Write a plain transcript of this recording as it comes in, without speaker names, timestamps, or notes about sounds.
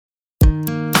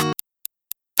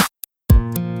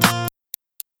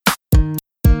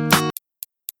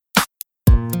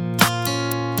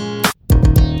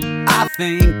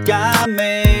think I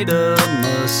made a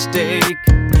mistake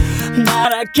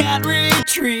that I can't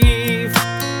retrieve.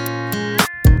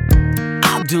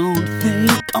 I don't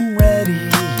think I'm ready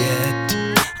yet.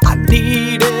 I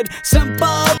needed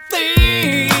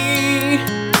sympathy.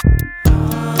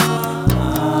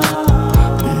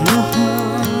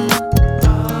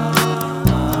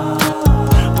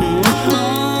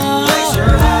 Place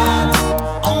your hands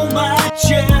on my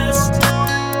chest.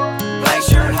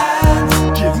 Place your hands,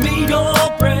 give me your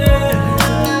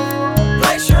breath.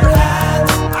 Place your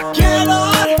hands, I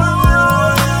cannot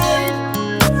hide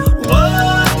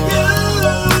what you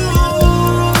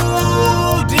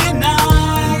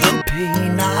deny. The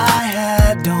pain I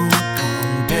had don't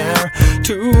compare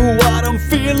to what I'm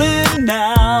feeling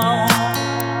now.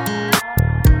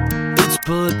 It's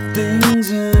put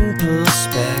things in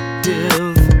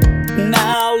perspective.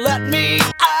 Now let me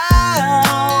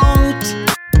out.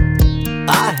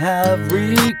 I have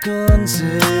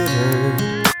reconsidered.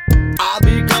 I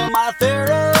become my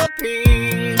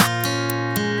therapy.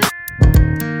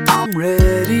 I'm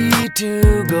ready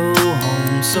to go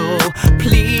home, so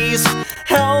please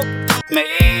help me.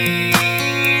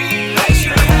 Place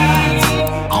your hands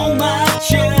on my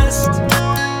chest.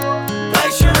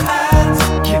 Place your hands,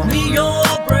 give me your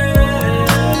breath.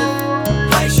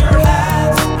 Place your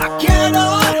hands, I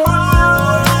cannot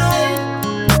hide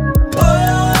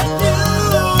what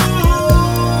you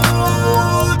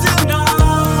deny.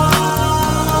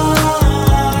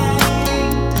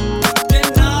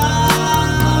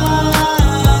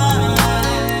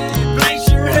 Place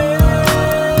your hands,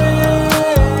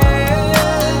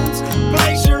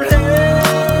 place your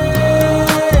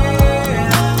hands.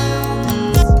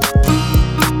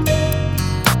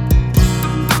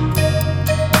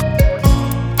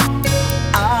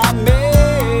 I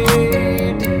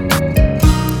made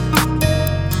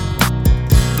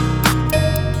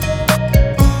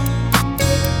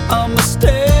a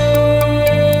mistake.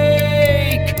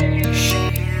 She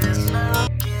is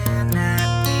looking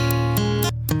at me,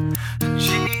 and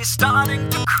she's starting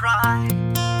to cry.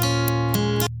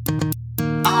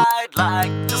 I'd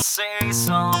like to say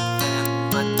something,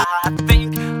 but I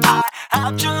think I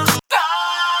have just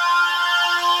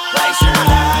died. Place your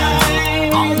hands